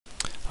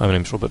Hi, my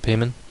name is Robert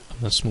Pearman.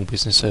 I'm a small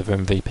business server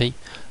MVP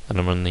and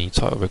I'm on the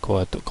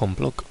titlerequired.com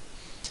blog.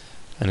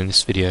 And in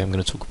this video I'm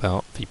going to talk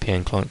about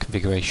VPN client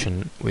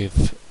configuration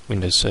with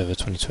Windows Server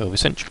 2012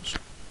 Essentials.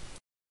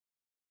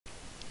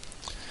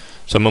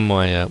 So I'm on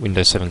my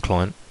Windows 7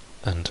 client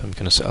and I'm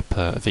going to set up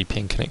a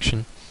VPN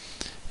connection.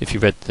 If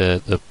you read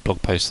the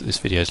blog post that this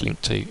video is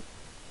linked to,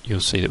 you'll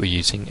see that we're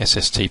using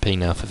SSTP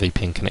now for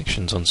VPN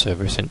connections on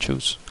Server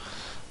Essentials.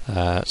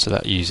 So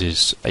that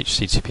uses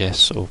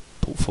HTTPS or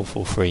port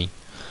 443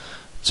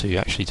 to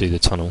actually do the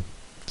tunnel,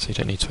 so you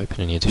don't need to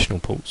open any additional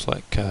ports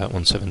like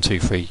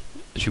 1723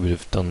 as you would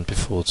have done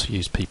before to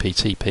use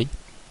PPTP.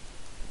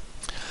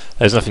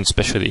 There's nothing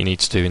special that you need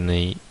to do in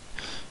the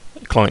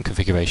client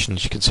configuration.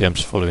 As you can see, I'm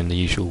just following the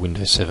usual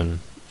Windows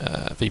 7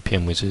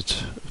 VPN wizard,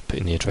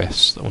 putting the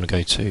address that I want to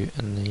go to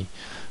and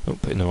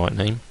put in the right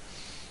name,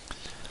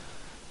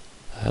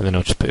 and then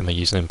I'll just put in my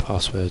username and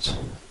password,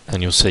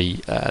 and you'll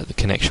see the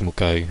connection will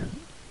go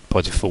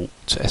by default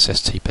to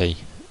SSTP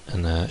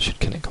and should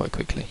connect quite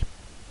quickly.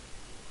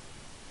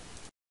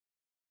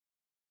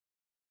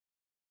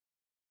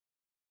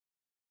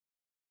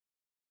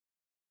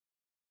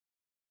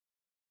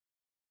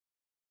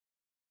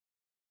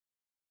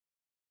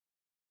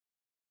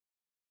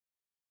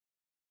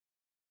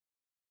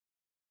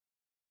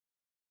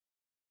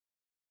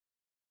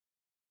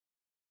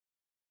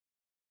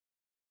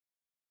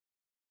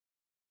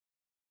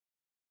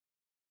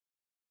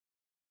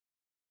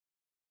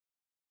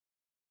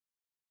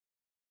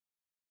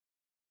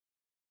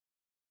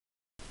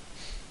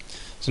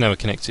 So now we're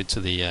connected to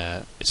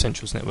the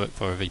Essentials network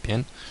via a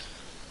VPN.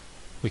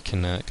 We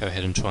can go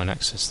ahead and try and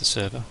access the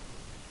server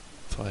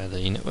via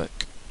the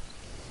network.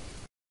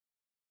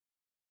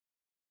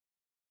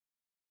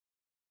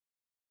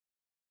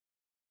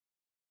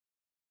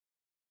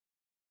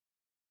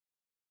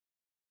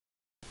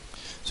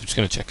 So I'm just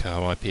going to check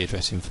our IP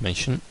address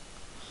information.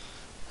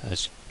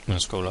 When I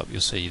scroll up,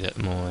 you'll see that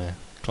my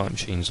client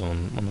machine's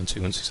on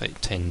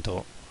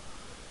 192.168.10.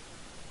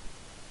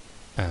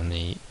 And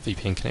the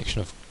VPN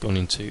connection I've gone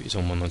into is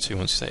on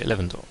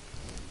 192.168.11.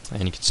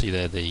 And you can see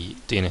there the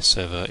DNS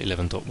server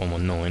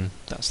 11.119,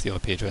 that's the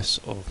IP address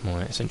of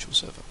my Essentials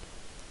server.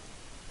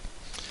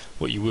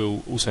 What you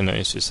will also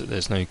notice is that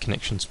there's no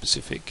connection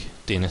specific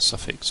DNS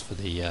suffix for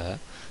the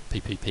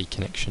PPP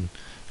connection,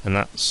 and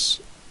that's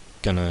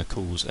going to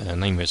cause a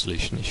name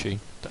resolution issue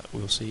that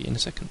we'll see in a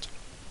second.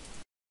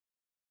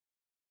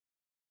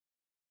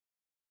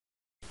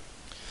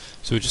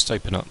 So we'll just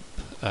open up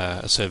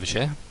a server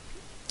share.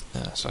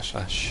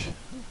 //tr-wse,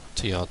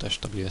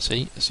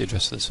 that's the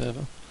address of the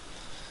server,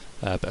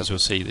 but as we'll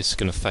see, this is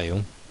going to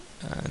fail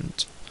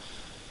and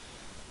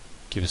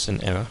give us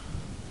an error.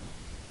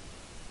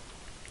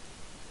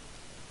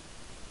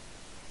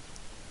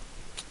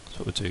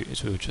 So what we'll do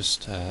is we'll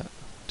just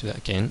do that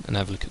again and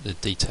have a look at the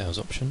details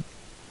option,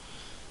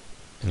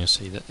 and you'll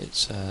see that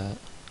it's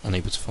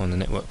unable to find the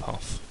network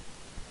path.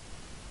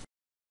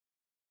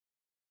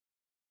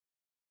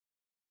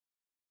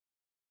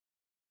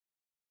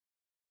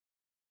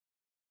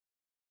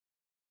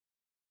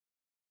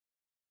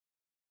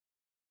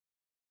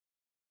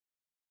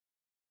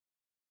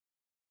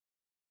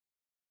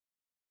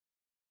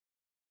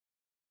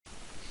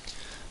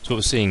 So what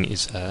we're seeing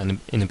is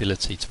an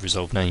inability to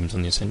resolve names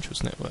on the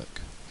Essentials network,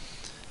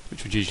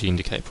 which would usually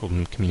indicate a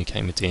problem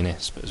communicating with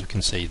DNS, but as we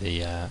can see,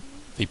 the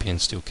VPN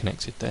is still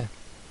connected there.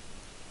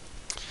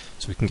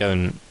 So we can go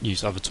and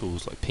use other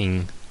tools like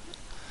ping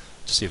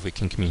to see if we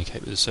can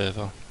communicate with the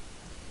server,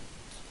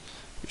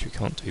 which we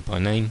can't do by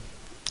name.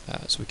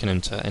 So we can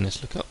enter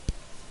NSLOOKUP.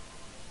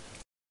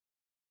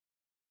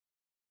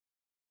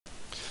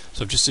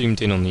 So I've just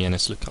zoomed in on the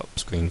NSLOOKUP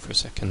screen for a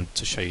second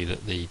to show you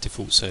that the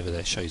default server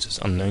there shows as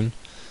unknown.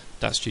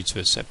 That's due to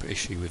a separate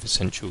issue with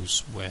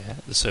Essentials where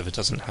the server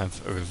doesn't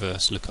have a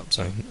reverse lookup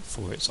zone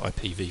for its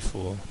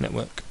IPv4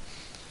 network.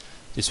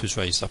 This was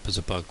raised up as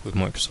a bug with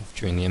Microsoft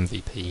during the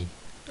MVP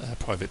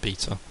private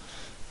beta,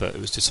 but it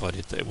was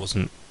decided that it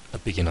wasn't a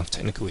big enough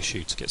technical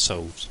issue to get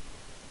solved.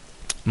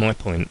 My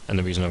point, and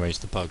the reason I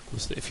raised the bug,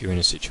 was that if you're in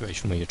a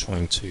situation where you're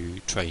trying to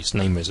trace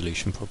name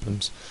resolution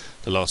problems,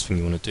 the last thing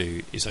you want to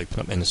do is open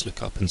up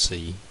NSLOOKUP and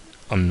see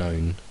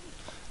unknown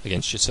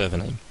against your server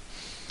name.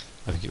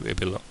 I think it would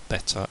be a lot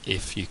better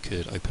if you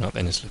could open up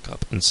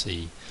NSLOOKUP and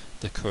see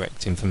the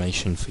correct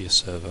information for your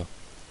server,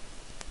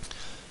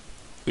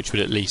 which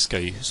would at least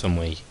go some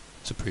way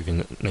to proving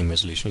that name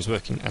resolution is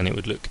working, and it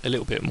would look a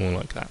little bit more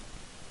like that.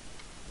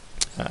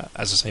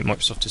 As I say,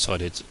 Microsoft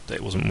decided that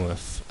it wasn't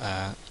worth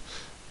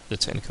the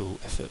technical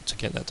effort to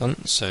get that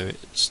done, so it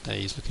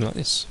stays looking like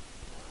this.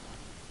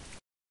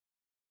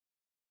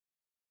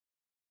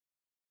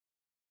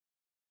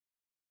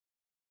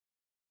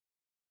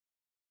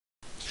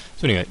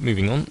 So anyway,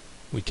 moving on,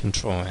 we can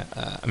try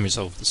and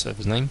resolve the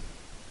server's name,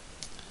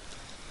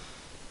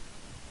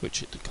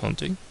 which it can't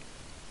do.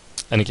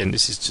 And again,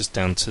 this is just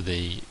down to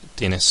the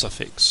DNS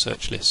suffix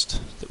search list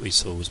that we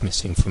saw was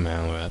missing from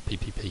our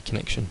PPP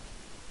connection.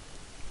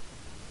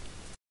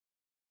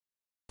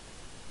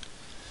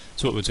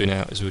 So what we'll do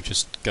now is we'll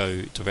just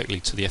go directly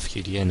to the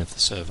FQDN of the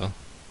server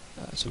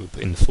So we'll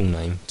put in the full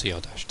name,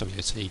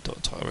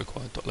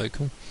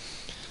 tr-wt.titlerequired.local,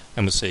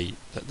 and we'll see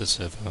that the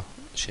server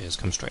shares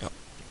come straight up.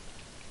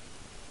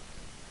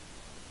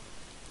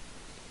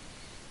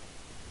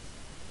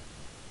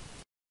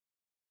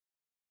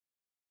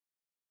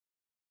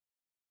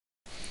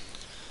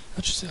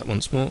 I'll just do that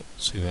once more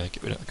to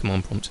get rid of the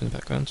command prompt in the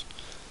background.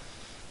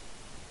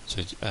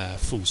 So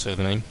full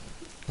server name,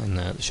 and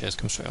the shares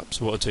come straight up.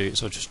 So what I'll do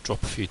is I'll just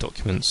drop a few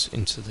documents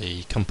into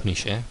the company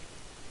share,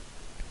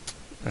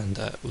 and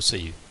we'll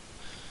see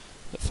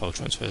that file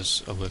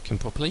transfers are working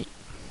properly.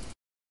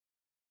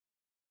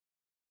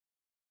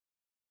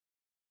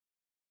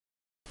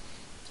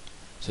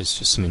 So it's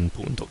just some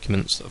important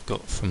documents that I've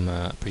got from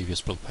a previous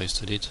blog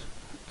post I did,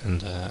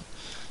 and so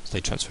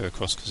they transfer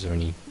across because they're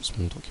only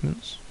small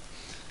documents.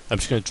 I'm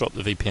just going to drop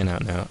the VPN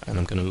out now, and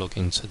I'm going to log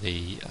into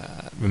the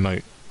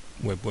remote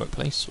web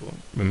workplace, or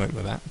remote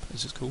web app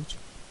as it's called.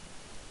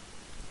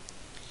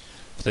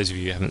 For those of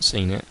you who haven't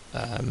seen it,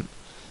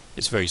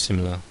 it's very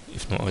similar,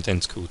 if not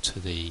identical, to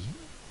the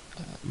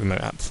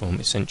remote app from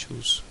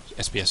Essentials,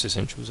 SBS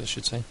Essentials I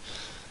should say.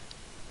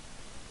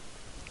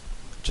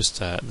 Just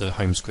the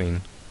home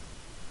screen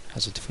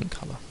has a different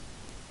colour.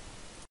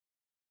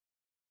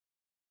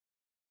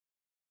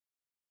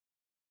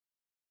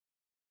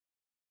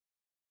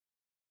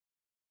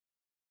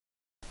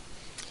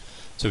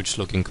 So we'll just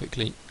log in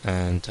quickly,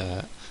 and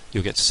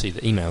you'll get to see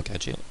the email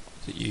gadget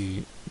that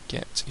you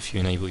get if you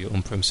enable your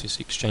on-premises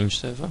Exchange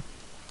server.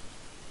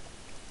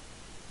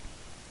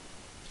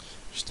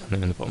 Just down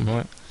there in the bottom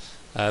right.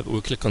 But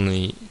we'll click on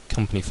the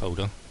company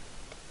folder,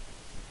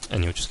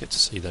 and you'll just get to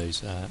see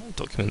those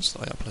documents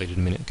that I uploaded a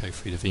minute ago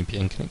through the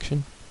VPN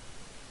connection.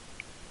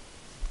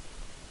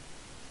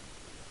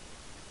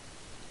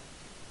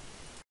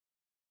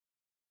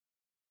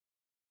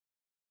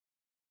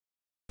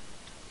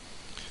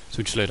 So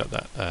we'll just load up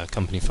that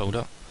company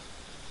folder.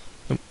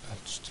 Oh,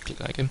 just click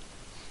that again.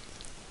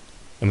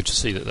 And we'll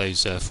just see that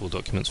those 4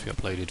 documents we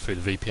uploaded through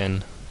the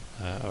VPN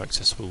are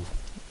accessible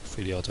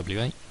through the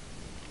RWA.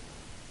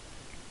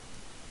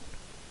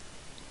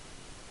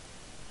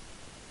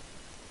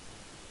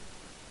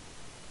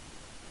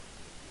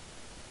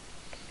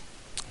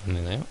 And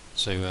there they are.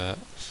 So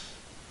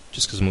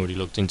just because I'm already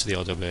logged into the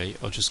RWA,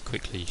 I'll just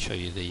quickly show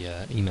you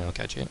the email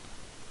gadget.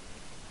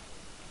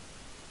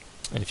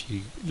 And if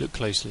you look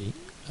closely,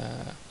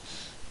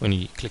 when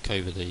you click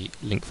over the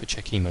link for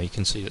check email, you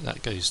can see that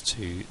that goes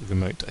to the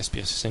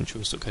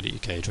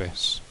remote.sbsessentials.co.uk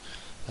address,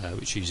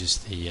 which uses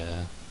the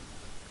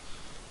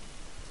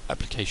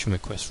application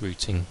request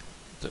routing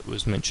that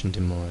was mentioned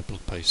in my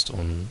blog post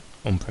on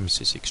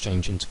on-premises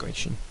Exchange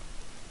integration.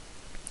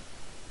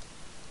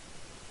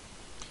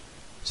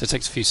 So it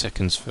takes a few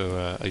seconds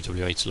for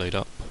OWA to load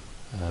up,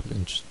 but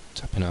then just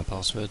tap in our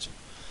password,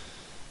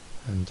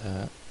 and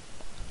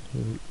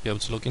we'll be able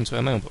to log into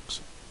our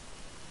mailbox.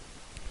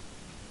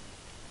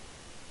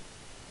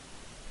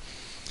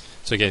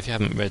 So again, if you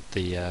haven't read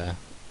the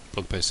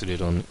blog post I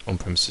did on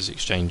on-premises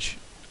Exchange,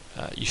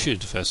 you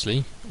should,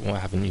 firstly. Why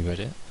haven't you read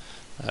it?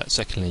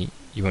 Secondly,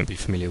 you won't be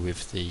familiar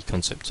with the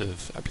concept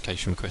of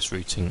application request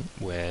routing,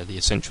 where the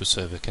Essential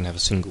server can have a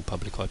single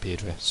public IP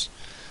address,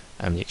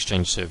 and the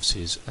Exchange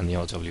services and the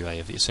RWA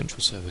of the Essential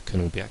server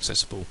can all be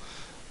accessible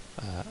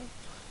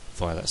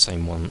via that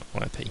same one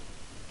IP.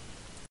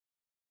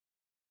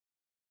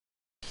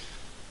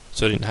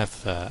 So I didn't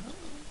have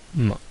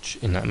much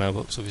in that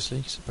mailbox, obviously,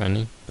 because it's brand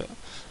new, but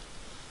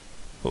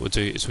what we'll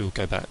do is we'll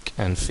go back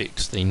and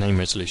fix the name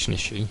resolution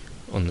issue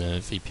on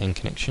the VPN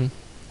connection.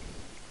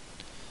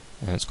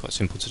 And it's quite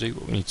simple to do.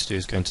 What we need to do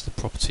is go into the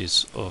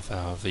properties of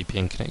our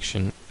VPN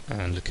connection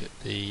and look at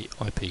the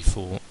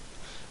IP4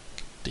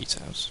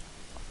 details.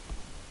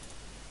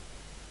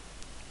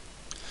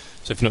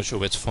 So if you're not sure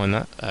where to find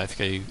that, if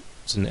you go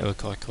to the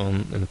network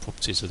icon and the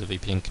properties of the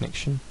VPN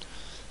connection,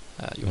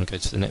 you want to go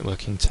to the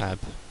networking tab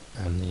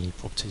and the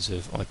properties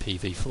of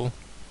IPv4,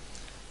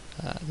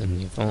 then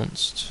the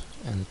advanced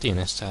and the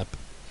DNS tab,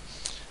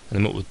 and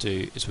then what we'll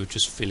do is we'll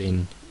just fill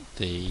in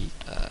the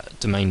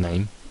domain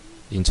name,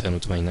 the internal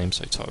domain name,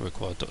 so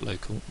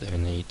titlerequired.local there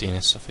in the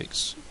DNS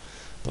suffix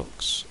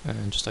box,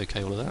 and just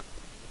OK all of that,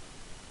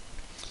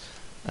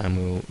 and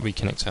we'll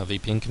reconnect our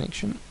VPN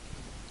connection.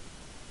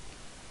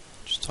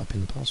 Just type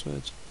in the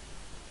password.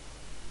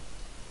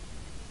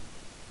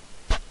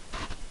 And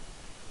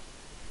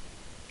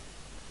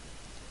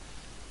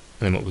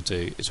then what we'll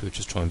do is we'll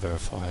just try and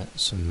verify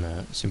some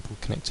simple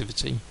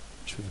connectivity,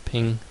 just with a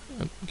ping,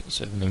 get the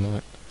server name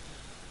right,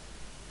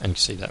 and you can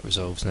see that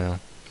resolves now.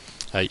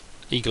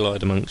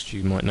 Eagle-eyed amongst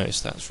you might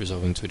notice that's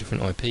resolving to a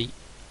different IP,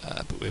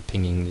 but we're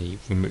pinging the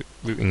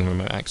routing and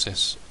remote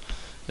access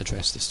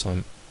address this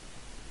time.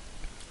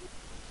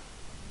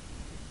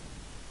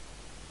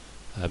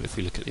 But if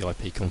we look at the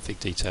IP config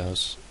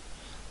details,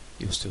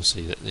 you'll still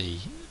see that the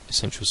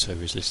Essential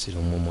server is listed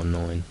on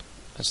 119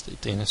 as the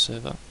DNS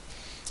server.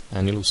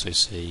 And you'll also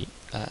see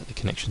the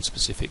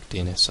connection-specific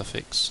DNS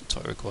suffix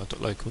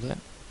titlerequired.local there.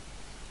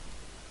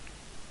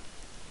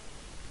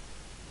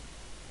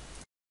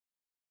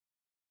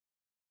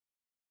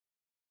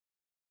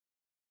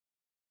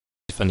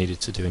 If if I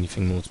needed to do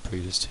anything more to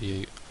prove this to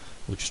you,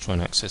 we'll just try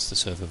and access the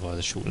server via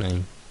the short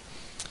name,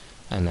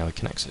 and now we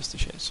can access the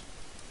shares.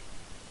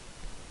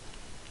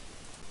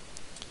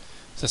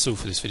 So that's all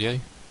for this video.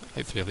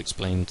 Hopefully I've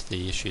explained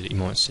the issue that you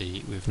might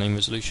see with name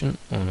resolution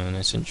on an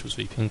Essentials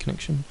VPN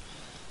connection,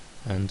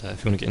 and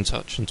if you want to get in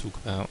touch and talk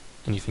about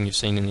anything you've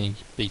seen in the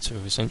beta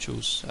of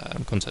Essentials,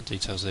 contact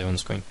details there on the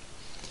screen.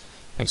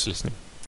 Thanks for listening.